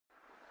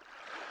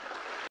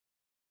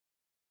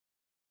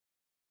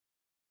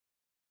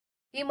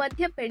ఈ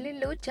మధ్య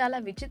పెళ్లిళ్ళు చాలా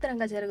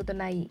విచిత్రంగా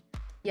జరుగుతున్నాయి.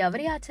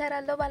 ఎవరి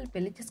ఆచారాల్లో వాళ్ళు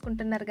పెళ్లి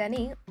చేసుకుంటున్నారు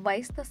గానీ,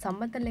 వయసుతో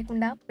సంబంధం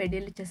లేకుండా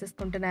పెళ్లిళ్ళు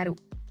చేసేసుకుంటున్నారు.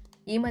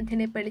 ఈ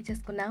మధ్యనే పెళ్లి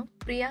చేసుకున్న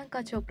ప్రియాంక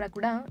చోప్రా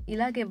కూడా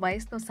ఇలాగే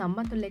వయసుతో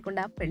సంబంధం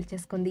లేకుండా పెళ్లి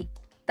చేసుకుంది.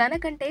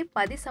 తనకంటే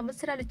 10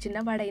 సంవత్సరాలు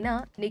చిన్నవాడైన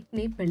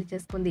నిక్‌ని పెళ్లి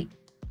చేసుకుంది.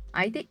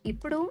 అయితే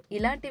ఇప్పుడు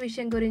ఇలాంటి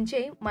విషయం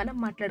గురించే మనం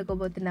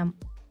మాట్లాడుకోబోతున్నాం.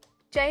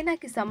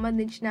 చైనాకి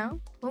సంబంధించిన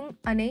హుంగ్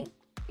అనే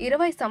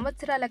 20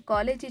 సంవత్సరాల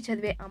కాలేజీ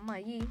చదివే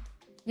అమ్మాయి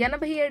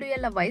 87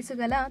 ఏళ్ల వయసు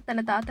గల తన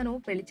తాతను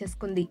పెళ్లి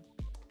చేసుకుంది.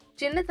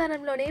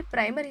 చిన్నతనంలోనే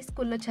ప్రైమరీ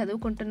స్కూల్లో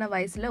చదువుకుంటున్న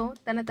వయసులో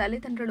తన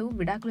తల్లిదండ్రులు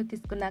విడాకులు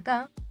తీసుకున్నాక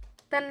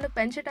తనను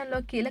పెంచడంలో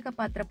కీలక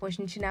పాత్ర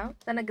పోషించిన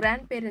తన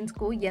గ్రాండ్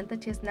పేరెంట్స్కు ఎంత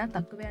చేసినా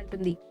తక్కువే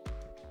అంటుంది.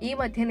 ఈ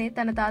మధ్యనే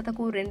తన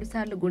తాతకు 2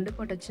 సార్లు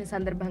గుండెపోటు వచ్చిన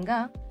సందర్భంగా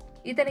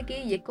ఇతనికి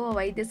ఎక్కువ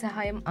వైద్య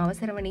సహాయం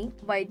అవసరమని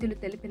వైద్యులు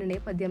తెలిపిన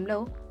నేపథ్యంలో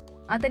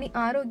అతని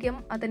ఆరోగ్యం,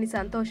 అతని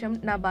సంతోషం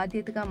నా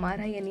బాధ్యతగా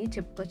మారాయని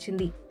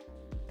చెప్పుకొచ్చింది.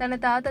 తన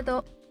తాతతో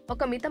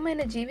ఒక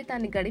మితమైన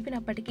జీవితాన్ని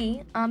గడిపినప్పటికీ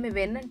ఆమె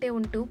వెన్నంటే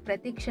ఉంటూ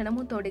ప్రతి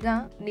క్షణము తోడుగా,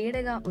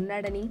 నీడగా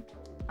ఉన్నాడని,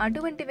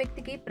 అటువంటి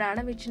వ్యక్తికి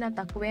ప్రాణమిచ్చినా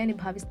తక్కువే అని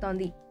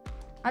భావిస్తోంది.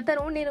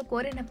 అతను నేను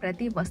కోరిన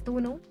ప్రతి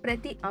వస్తువును,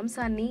 ప్రతి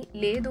అంశాన్ని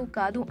లేదు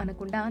కాదు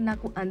అనకుండా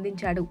నాకు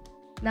అందించాడు.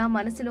 నా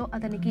మనసులో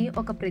అతనికి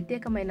ఒక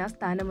ప్రత్యేకమైన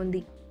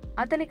స్థానముంది.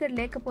 అతనిక్కడ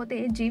లేకపోతే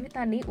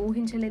జీవితాన్ని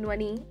ఊహించలేను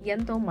అని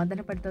ఎంతో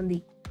మదనపడుతోంది.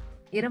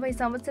 20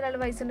 సంవత్సరాల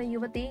వయసున్న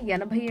యువతి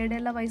 87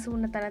 ఏళ్ల వయసు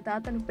ఉన్న తన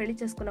తాతను పెళ్లి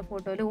చేసుకున్న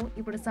ఫోటోలు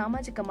ఇప్పుడు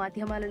సామాజిక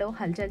మాధ్యమాలలో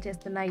హల్చల్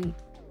చేస్తున్నాయి.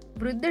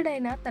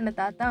 వృద్ధుడైన తన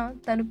తాత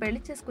తను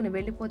పెళ్లి చేసుకుని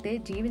వెళ్లిపోతే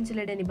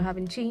జీవించలేడని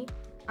భావించి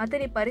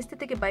అతని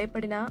పరిస్థితికి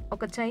భయపడిన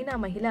ఒక చైనా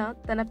మహిళ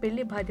తన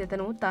పెళ్లి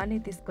బాధ్యతను తానే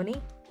తీసుకుని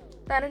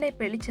తననే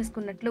పెళ్లి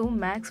చేసుకున్నట్లు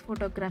మ్యాక్స్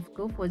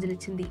ఫోటోగ్రాఫ్కు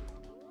పోజులిచ్చింది.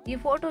 ఈ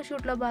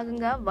ఫోటోషూట్లో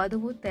భాగంగా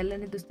వధువు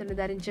తెల్లని దుస్తులు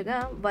ధరించగా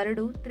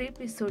వరుడు 3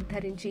 పీస్ సూట్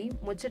ధరించి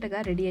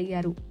ముచ్చటగా రెడీ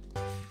అయ్యారు.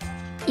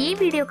 ఈ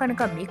వీడియో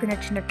కనుక మీకు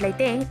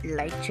నచ్చినట్లయితే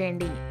లైక్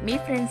చేయండి, మీ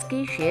ఫ్రెండ్స్కి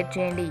షేర్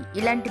చేయండి.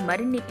 ఇలాంటి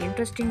మరిన్ని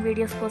ఇంట్రెస్టింగ్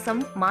వీడియోస్ కోసం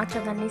మా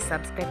ఛానల్ని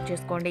సబ్స్క్రైబ్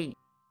చేసుకోండి.